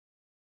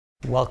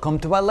Welcome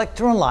to our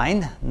lecture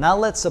online. Now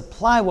let's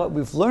apply what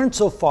we've learned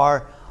so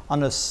far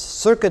on a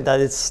circuit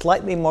that is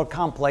slightly more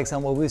complex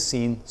than what we've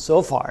seen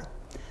so far.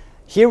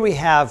 Here we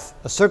have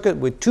a circuit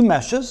with two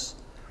meshes.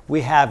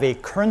 We have a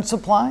current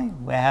supply,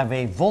 we have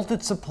a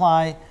voltage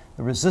supply,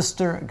 a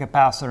resistor, a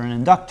capacitor, and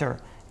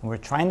inductor. And we're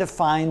trying to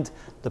find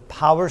the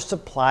power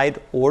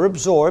supplied or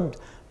absorbed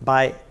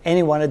by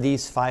any one of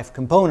these five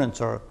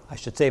components, or I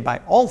should say by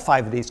all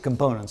five of these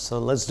components. So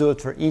let's do it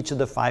for each of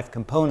the five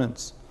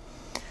components.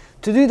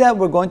 To do that,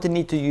 we're going to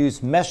need to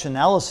use mesh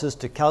analysis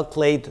to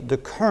calculate the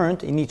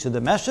current in each of the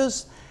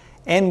meshes,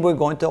 and we're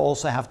going to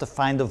also have to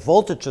find the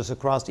voltages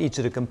across each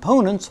of the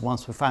components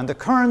once we find the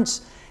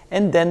currents,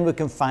 and then we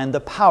can find the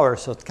power.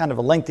 So it's kind of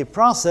a lengthy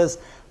process.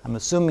 I'm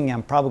assuming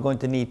I'm probably going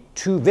to need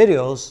two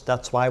videos.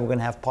 That's why we're going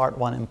to have part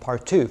one and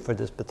part two for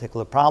this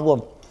particular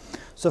problem.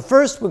 So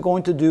first, we're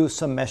going to do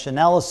some mesh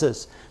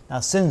analysis.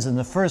 Now, since in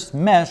the first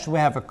mesh we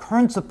have a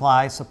current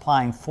supply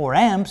supplying 4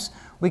 amps,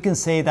 we can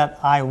say that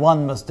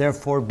I1 must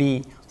therefore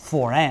be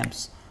 4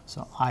 amps.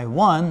 So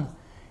I1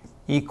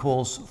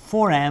 equals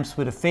 4 amps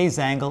with a phase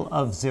angle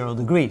of 0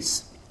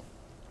 degrees.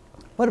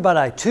 What about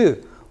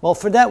I2? Well,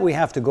 for that we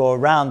have to go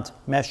around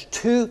mesh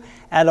 2,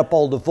 add up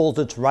all the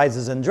voltage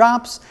rises and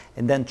drops,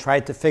 and then try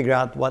to figure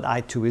out what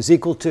I2 is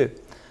equal to.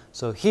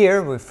 So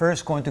here we're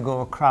first going to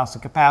go across the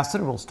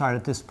capacitor. We'll start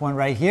at this point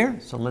right here.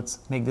 So let's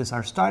make this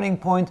our starting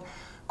point.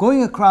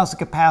 Going across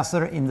the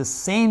capacitor in the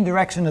same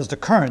direction as the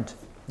current.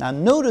 Now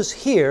notice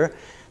here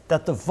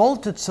that the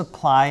voltage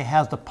supply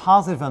has the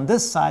positive on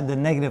this side, the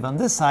negative on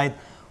this side,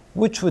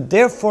 which would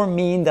therefore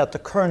mean that the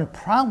current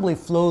probably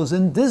flows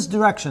in this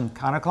direction,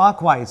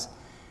 counterclockwise.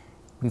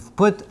 We've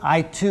put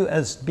I2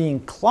 as being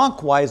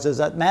clockwise. Does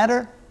that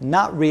matter?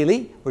 Not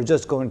really. We're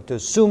just going to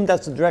assume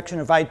that's the direction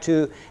of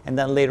I2, and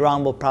then later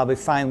on we'll probably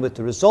find with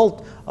the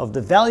result of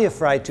the value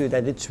for I2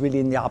 that it's really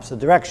in the opposite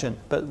direction.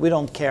 But we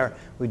don't care.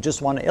 We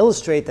just want to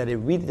illustrate that it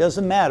really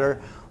doesn't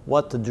matter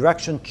what the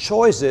direction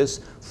choice is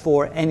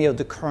for any of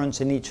the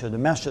currents in each of the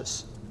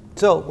meshes.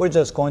 So we're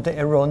just going to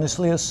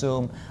erroneously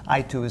assume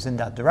I2 is in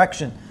that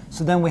direction.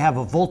 So then we have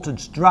a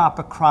voltage drop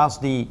across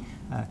the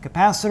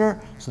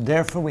capacitor. So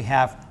therefore we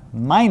have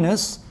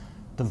minus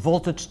the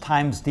voltage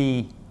times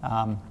the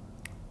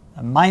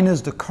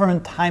minus the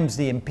current times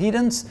the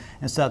impedance.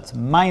 And so that's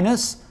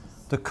minus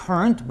the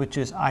current, which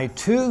is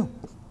I2,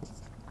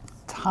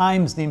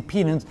 times the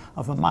impedance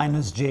of a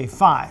minus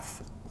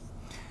J5.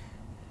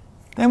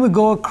 Then we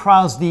go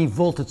across the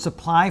voltage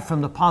supply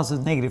from the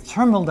positive negative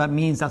terminal. That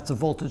means that's a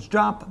voltage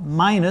drop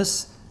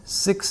minus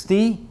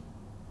 60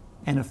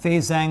 and a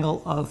phase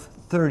angle of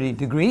 30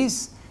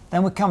 degrees.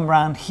 Then we come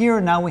around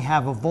here. Now we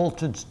have a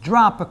voltage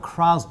drop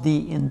across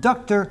the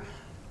inductor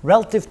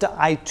relative to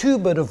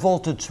I2, but a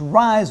voltage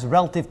rise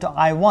relative to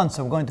I1.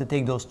 So we're going to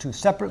take those two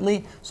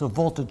separately. So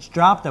voltage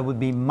drop, that would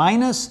be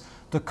minus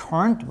the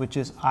current, which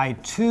is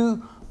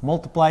I2,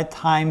 multiplied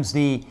times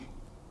the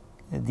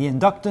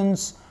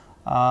inductance,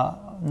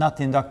 not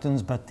the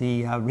inductance, but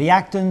the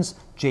reactance,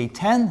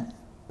 J10.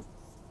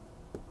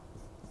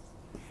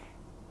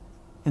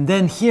 And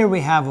then here we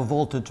have a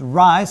voltage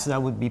rise, so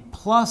that would be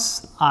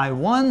plus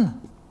I1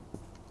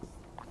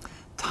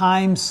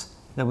 times,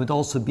 that would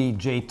also be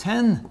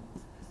J10,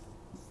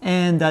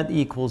 and that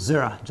equals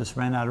 0. Just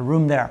ran out of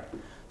room there.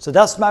 So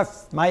that's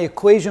my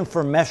equation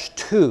for mesh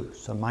 2.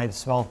 So I might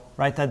as well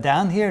write that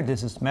down here.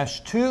 This is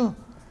mesh 2,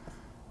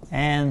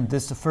 and the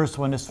first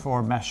one is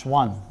for mesh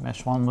 1.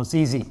 Mesh 1 was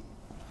easy.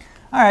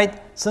 All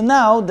right, so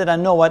now that I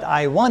know what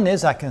I1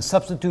 is, I can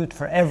substitute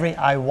for every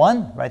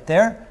I1 right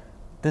there,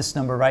 this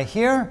number right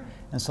here.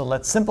 And so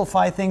let's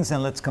simplify things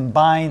and let's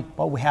combine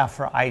what we have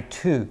for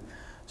I2.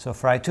 So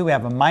for I2, we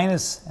have a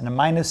minus and a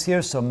minus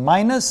here. So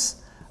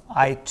minus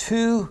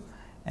I2,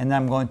 and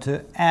I'm going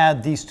to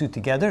add these two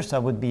together. So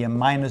that would be a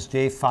minus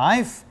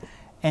J5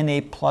 and a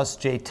plus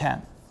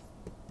J10.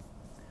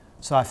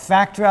 So I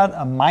factor out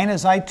a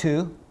minus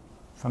I2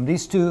 from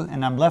these two,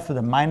 and I'm left with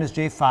a minus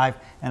J5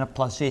 and a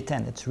plus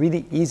J10. It's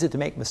really easy to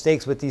make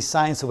mistakes with these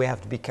signs, so we have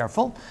to be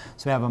careful.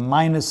 So we have a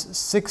minus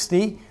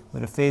 60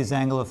 with a phase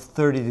angle of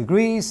 30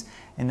 degrees,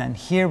 and then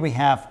here we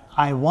have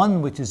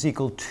I1, which is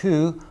equal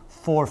to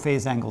 4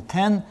 phase angle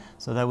 10.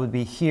 So that would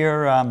be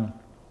here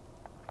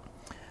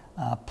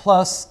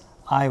plus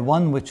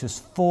I1, which is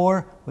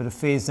 4 with a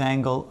phase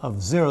angle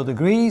of 0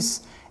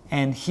 degrees,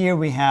 and here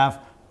we have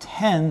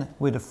 10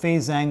 with a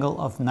phase angle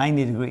of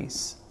 90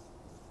 degrees.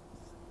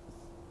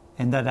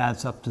 And that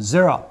adds up to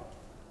 0.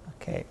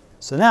 Okay,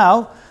 so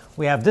now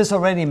we have this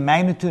already in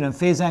magnitude and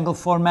phase angle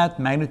format.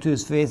 Magnitude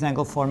is phase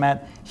angle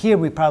format. Here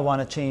we probably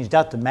want to change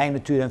that to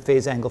magnitude and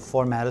phase angle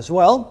format as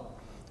well.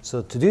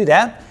 So to do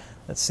that,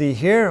 let's see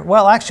here.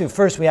 Well, actually,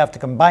 first we have to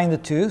combine the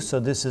two. So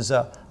this is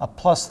a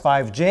plus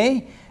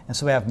 5J. And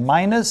so we have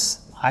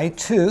minus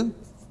I2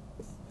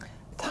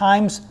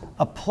 times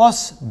a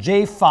plus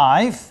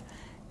J5.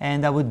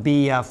 And that would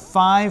be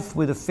 5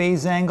 with a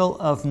phase angle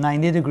of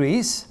 90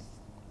 degrees.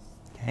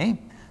 Okay,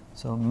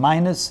 so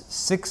minus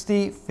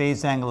 60,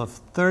 phase angle of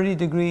 30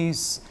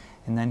 degrees,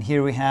 And then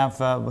here we have,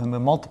 when we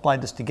multiply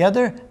this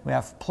together, we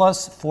have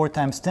plus 4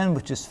 times 10,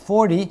 which is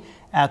 40,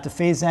 at the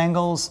phase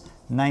angles,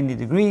 90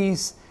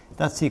 degrees.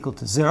 That's equal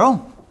to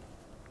 0.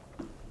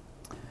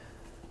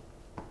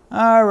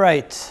 All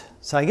right,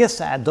 so I guess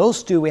to add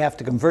those two, we have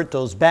to convert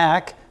those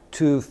back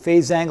to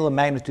phase angle and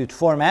magnitude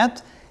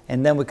format,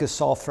 and then we could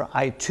solve for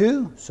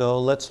I2. So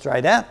let's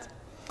try that.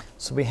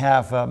 So we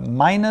have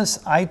minus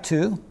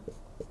I2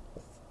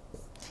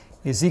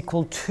 is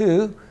equal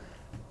to,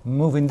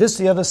 moving this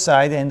to the other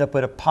side, I end up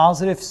with a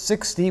positive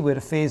 60 with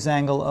a phase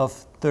angle of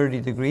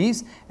 30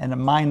 degrees, and a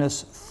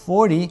minus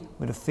 40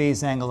 with a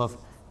phase angle of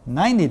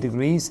 90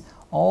 degrees,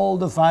 all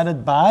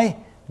divided by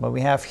what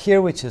we have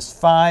here, which is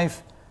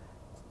 5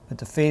 with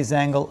the phase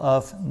angle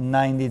of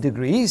 90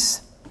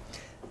 degrees.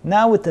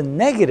 Now with the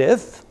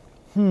negative,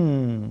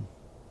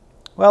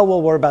 well,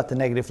 we'll worry about the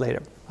negative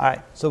later. All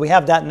right, so we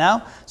have that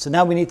now. So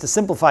now we need to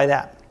simplify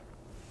that.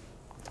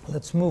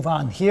 Let's move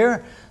on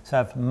here. So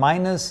I have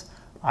minus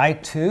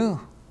I2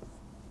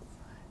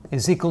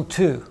 is equal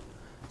to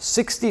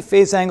 60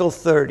 phase angle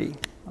 30.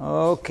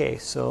 Okay,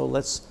 so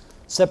let's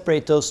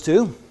separate those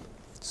two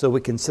so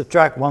we can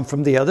subtract one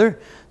from the other.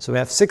 So we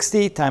have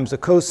 60 times the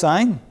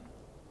cosine.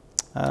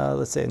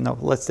 Let's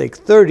take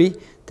 30,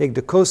 take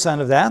the cosine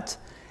of that,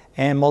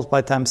 and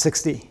multiply times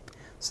 60.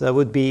 So that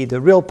would be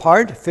the real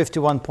part,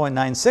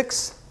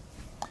 51.96.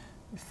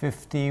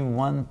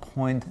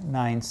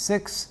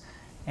 51.96.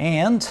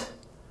 And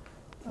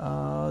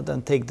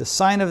then take the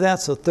sine of that.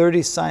 So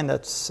 30 sine,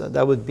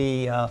 that would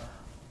be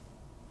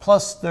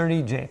plus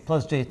 30j,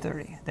 plus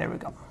j30. There we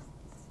go.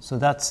 So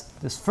that's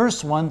this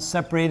first one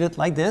separated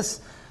like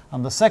this.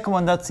 On the second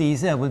one, that's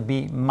easy. That would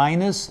be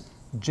minus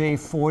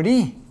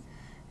j40.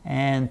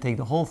 And take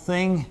the whole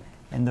thing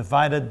and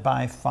divide it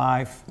by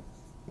 5.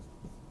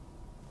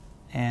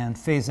 And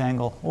phase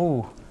angle.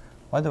 Oh,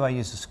 why do I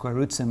use the square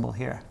root symbol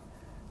here?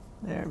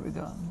 There we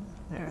go.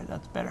 There,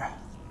 that's better.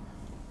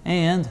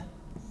 And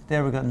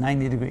there we go,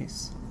 90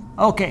 degrees.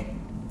 Okay,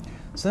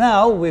 so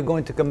now we're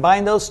going to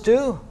combine those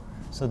two.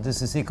 So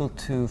this is equal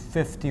to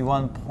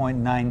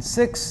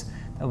 51.96.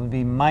 That would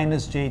be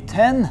minus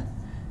j10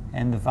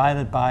 and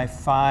divided by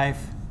 5,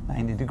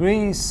 90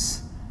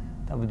 degrees.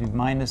 That would be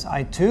minus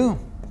I2.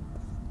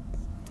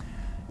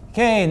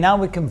 Okay, now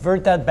we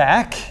convert that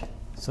back.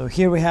 So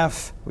here we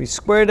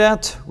square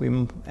that,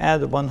 we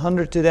add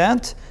 100 to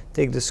that,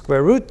 take the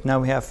square root. Now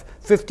we have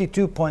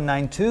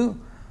 52.92.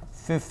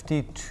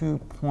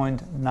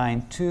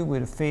 52.92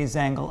 with a phase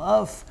angle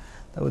of,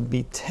 that would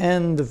be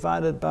 10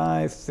 divided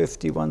by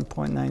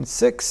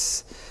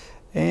 51.96,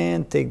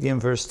 and take the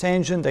inverse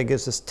tangent, that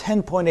gives us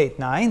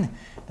 10.89.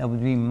 That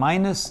would be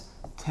minus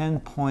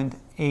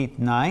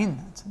 10.89,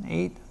 that's an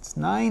 8, that's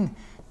 9,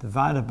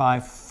 divided by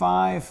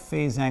 5,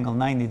 phase angle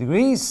 90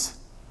 degrees.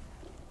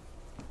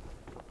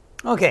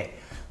 Okay,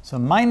 so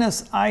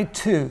minus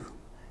I2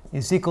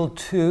 is equal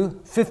to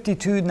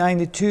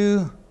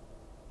 52.92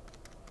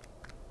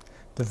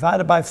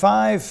 divided by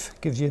 5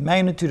 gives you a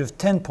magnitude of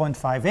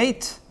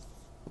 10.58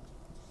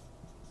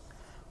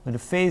 with a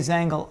phase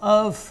angle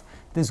of,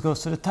 this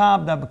goes to the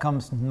top, that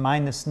becomes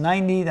minus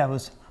 90, that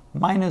was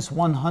minus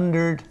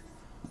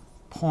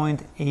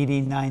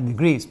 100.89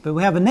 degrees. But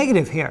we have a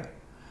negative here.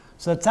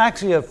 So it's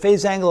actually a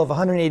phase angle of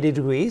 180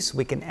 degrees.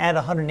 We can add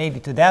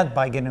 180 to that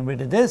by getting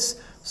rid of this.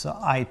 So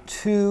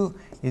I2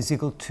 is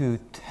equal to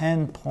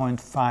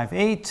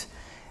 10.58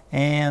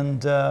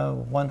 and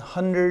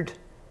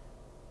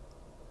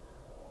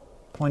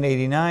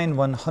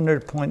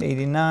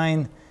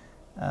 100.89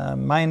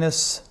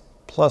 minus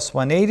plus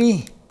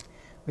 180,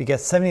 we get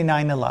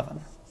 79.11.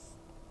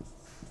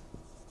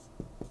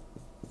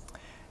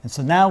 And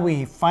so now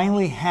we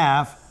finally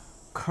have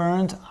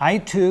current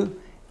I2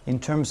 in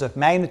terms of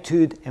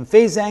magnitude and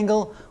phase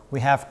angle. We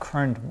have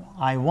current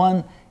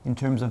I1 in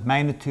terms of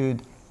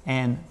magnitude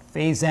and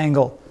phase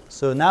angle.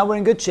 So now we're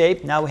in good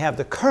shape. Now we have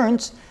the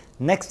currents.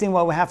 Next thing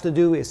what we have to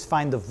do is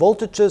find the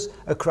voltages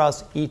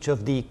across each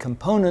of the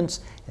components,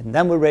 and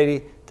then we're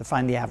ready to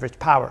find the average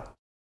power.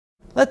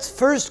 Let's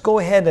first go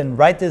ahead and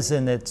write this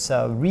in its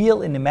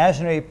real and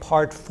imaginary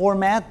part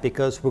format,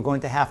 because we're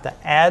going to have to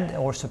add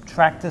or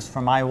subtract this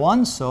from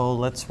I1. So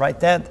let's write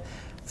that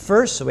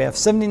first. So we have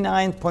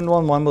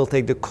 79.11. We'll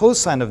take the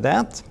cosine of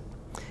that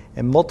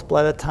and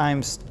multiply that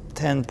times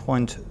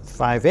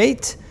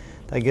 10.58.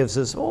 That gives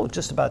us,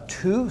 just about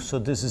 2. So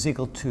this is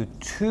equal to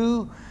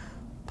 2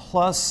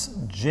 plus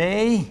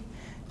j,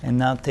 and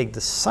now take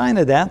the sine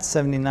of that,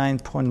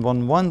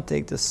 79.11,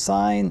 take the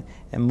sine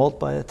and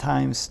multiply it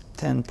times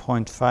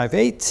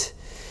 10.58,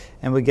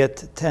 and we get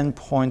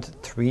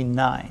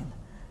 10.39.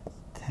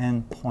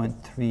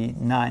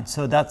 10.39.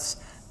 So that's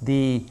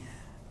the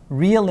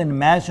real and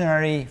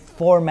imaginary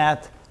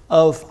format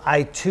of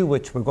I2,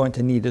 which we're going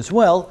to need as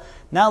well.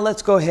 Now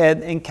let's go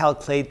ahead and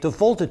calculate the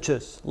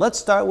voltages. Let's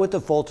start with the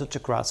voltage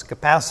across the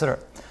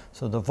capacitor.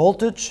 So the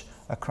voltage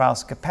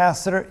across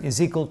capacitor is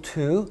equal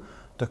to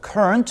the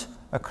current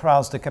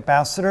across the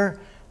capacitor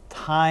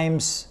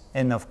times,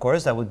 and of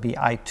course that would be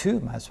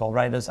I2, might as well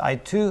write as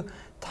I2,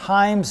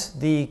 times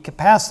the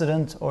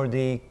capacitance or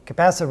the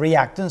capacitor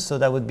reactance, so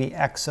that would be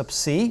X sub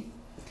C.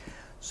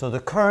 So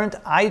the current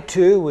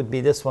I2 would be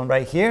this one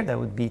right here, that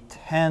would be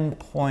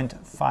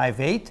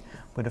 10.58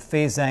 with a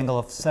phase angle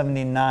of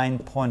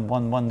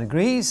 79.11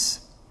 degrees.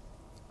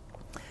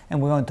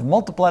 And we're going to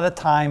multiply that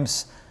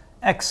times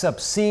X sub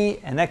C,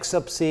 and X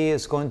sub C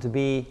is going to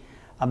be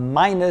a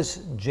minus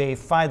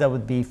J5, that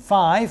would be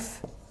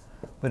 5,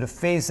 with a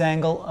phase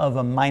angle of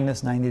a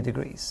minus 90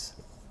 degrees,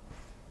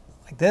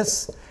 like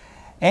this.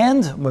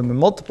 And when we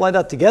multiply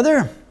that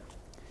together,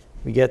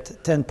 we get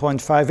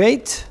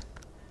 10.58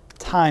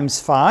 times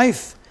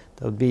 5,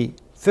 that would be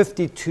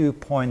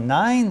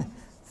 52.9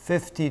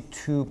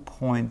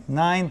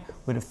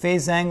 with a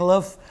phase angle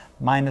of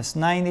minus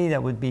 90,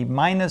 that would be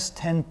minus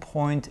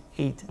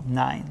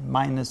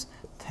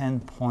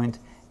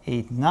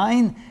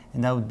 10.89,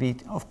 and that would be,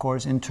 of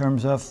course, in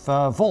terms of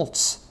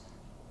volts.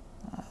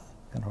 I'm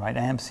going to write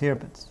amps here,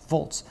 but it's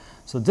volts.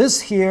 So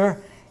this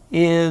here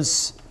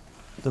is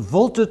the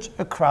voltage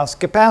across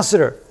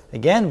capacitor.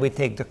 Again, we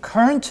take the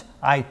current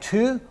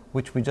I2,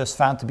 which we just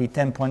found to be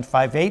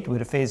 10.58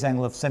 with a phase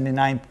angle of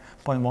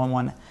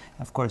 79.11.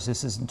 Of course,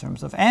 this is in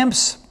terms of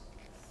amps.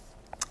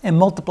 And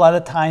multiply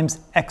that times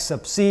X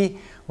sub C,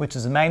 which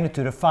is a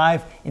magnitude of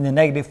 5 in the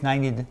negative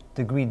 90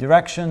 degree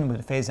direction with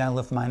a phase angle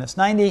of minus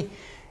 90.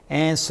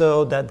 And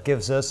so that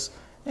gives us,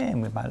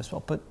 and we might as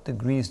well put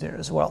degrees there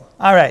as well.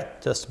 All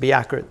right, just to be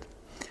accurate.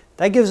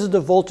 That gives us the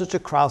voltage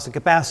across the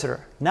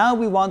capacitor. Now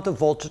we want the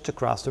voltage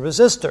across the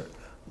resistor.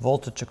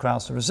 Voltage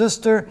across the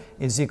resistor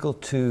is equal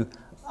to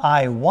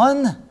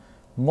I1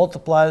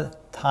 multiplied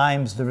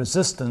times the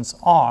resistance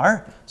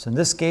R. So in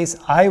this case,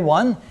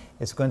 I1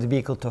 is going to be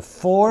equal to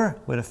 4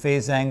 with a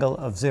phase angle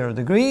of 0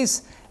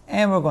 degrees.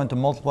 And we're going to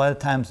multiply it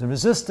times the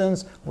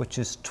resistance, which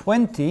is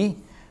 20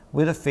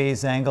 with a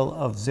phase angle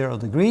of 0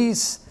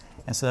 degrees.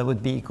 And so that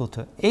would be equal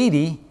to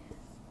 80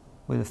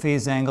 with a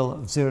phase angle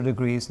of 0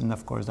 degrees, and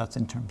of course that's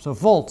in terms of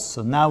volts.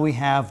 So now we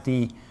have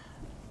the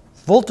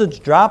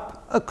voltage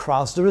drop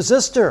across the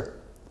resistor.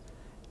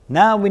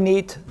 Now we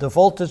need the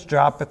voltage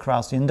drop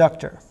across the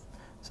inductor.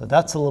 So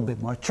that's a little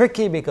bit more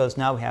tricky because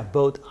now we have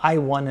both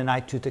I1 and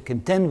I2 to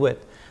contend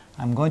with.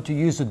 I'm going to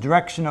use the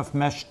direction of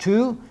mesh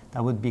 2,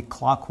 that would be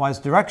clockwise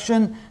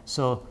direction.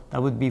 So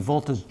that would be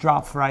voltage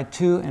drop for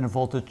I2 and a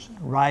voltage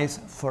rise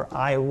for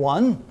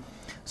I1.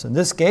 So in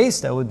this case,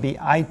 that would be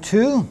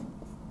I2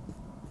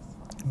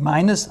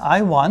 minus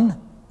I1,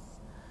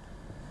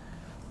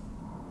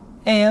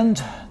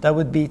 and that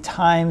would be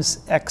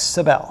times X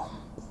sub L.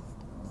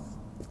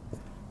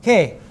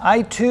 Okay,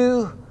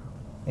 I2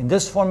 in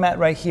this format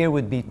right here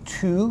would be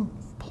 2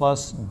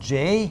 plus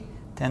J,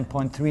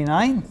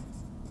 10.39.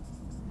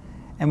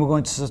 And we're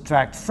going to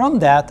subtract from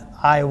that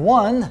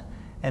I1,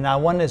 and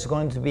I1 is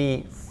going to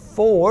be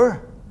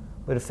 4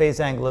 with a phase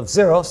angle of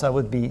 0, so that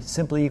would be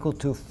simply equal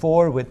to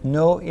 4 with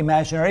no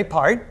imaginary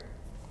part.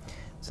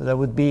 So that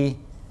would be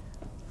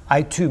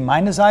I2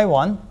 minus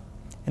I1,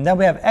 and then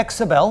we have X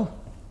sub L,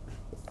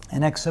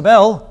 and X sub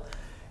L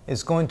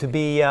is going to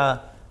be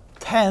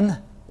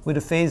 10 with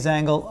a phase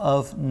angle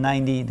of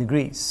 90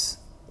 degrees,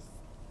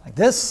 like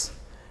this.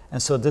 And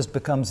so this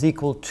becomes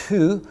equal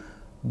to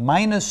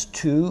minus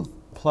 2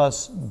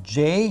 plus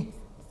J,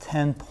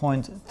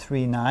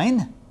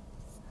 10.39,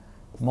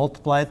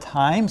 multiplied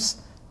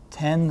times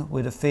 10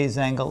 with a phase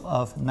angle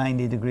of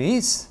 90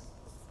 degrees.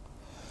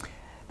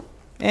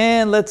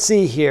 And let's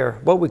see here,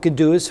 what we could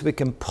do is we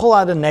can pull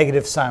out a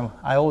negative sign.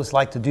 I always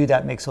like to do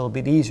that, makes it a little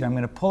bit easier. I'm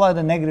going to pull out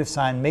a negative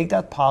sign, make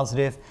that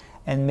positive,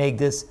 and make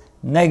this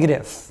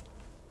negative.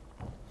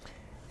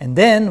 And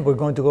then we're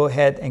going to go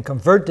ahead and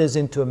convert this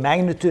into a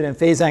magnitude and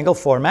phase angle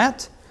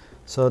format.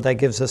 So that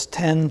gives us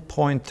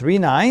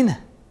 10.39.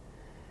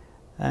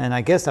 And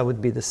I guess that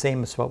would be the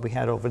same as what we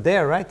had over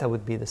there, right? That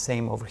would be the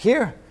same over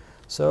here.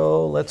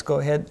 So let's go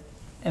ahead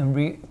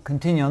and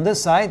continue on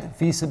this side.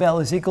 V sub L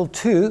is equal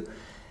to,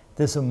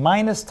 this is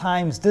minus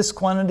times this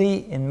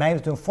quantity in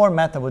magnitude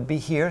format, that would be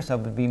here. So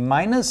it would be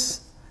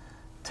minus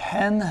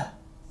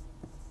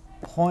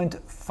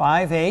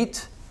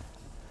 10.58.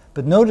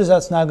 But notice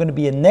that's now going to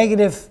be a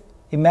negative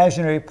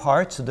imaginary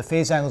part. So the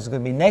phase angle is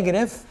going to be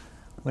negative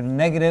with a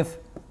negative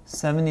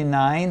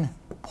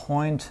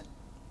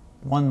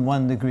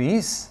 79.11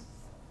 degrees.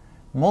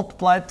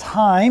 Multiplied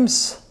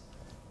times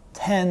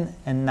 10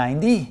 and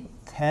 90.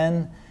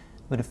 10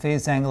 with a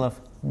phase angle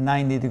of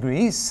 90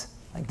 degrees,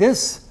 like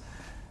this.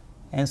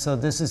 And so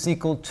this is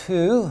equal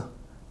to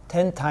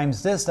 10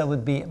 times this, that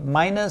would be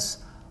minus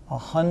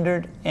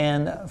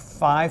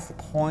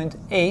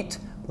 105.8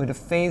 with a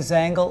phase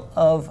angle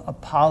of a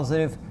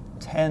positive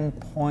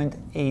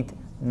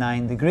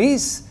 10.89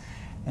 degrees.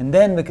 And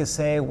then we could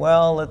say,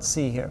 well, let's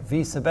see here,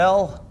 V sub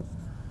L.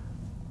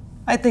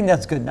 I think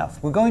that's good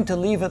enough. We're going to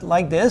leave it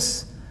like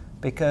this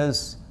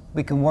because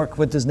we can work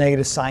with this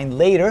negative sign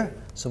later.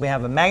 So we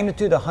have a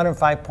magnitude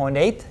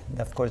 105.8.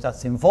 Of course,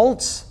 that's in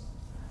volts.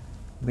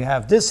 We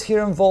have this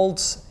here in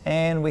volts,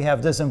 and we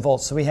have this in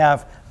volts. So we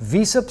have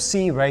V sub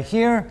C right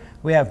here,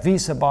 we have V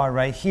sub R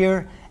right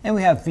here, and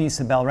we have V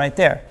sub L right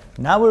there.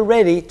 Now we're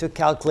ready to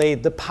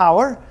calculate the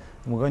power.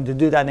 And we're going to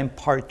do that in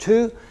part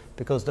 2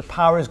 because the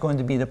power is going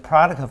to be the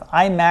product of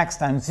I max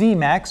times V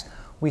max.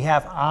 We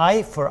have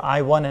I for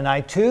I1 and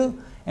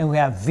I2, and we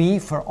have V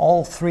for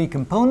all 3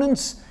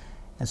 components.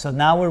 And so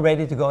now we're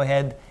ready to go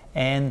ahead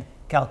and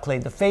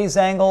calculate the phase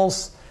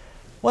angles.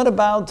 What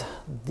about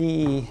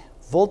the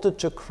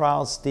voltage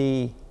across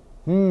the,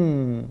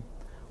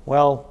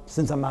 well,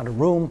 since I'm out of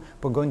room,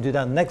 we're going to do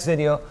that in the next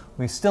video.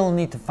 We still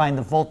need to find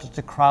the voltage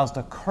across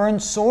the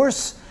current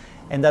source.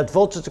 And that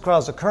voltage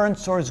across the current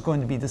source is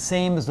going to be the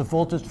same as the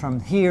voltage from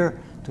here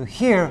to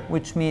here,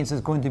 which means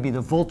it's going to be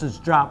the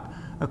voltage drop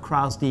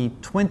across the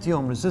 20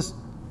 ohm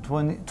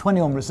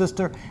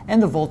resistor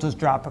and the voltage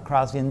drop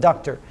across the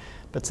inductor.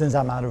 But since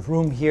I'm out of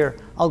room here,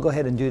 I'll go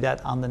ahead and do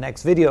that on the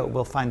next video.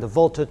 We'll find the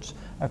voltage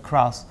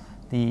across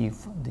the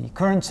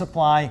current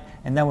supply,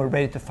 and then we're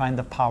ready to find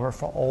the power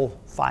for all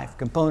 5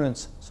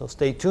 components. So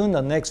stay tuned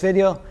on the next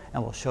video,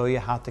 and we'll show you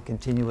how to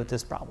continue with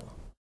this problem.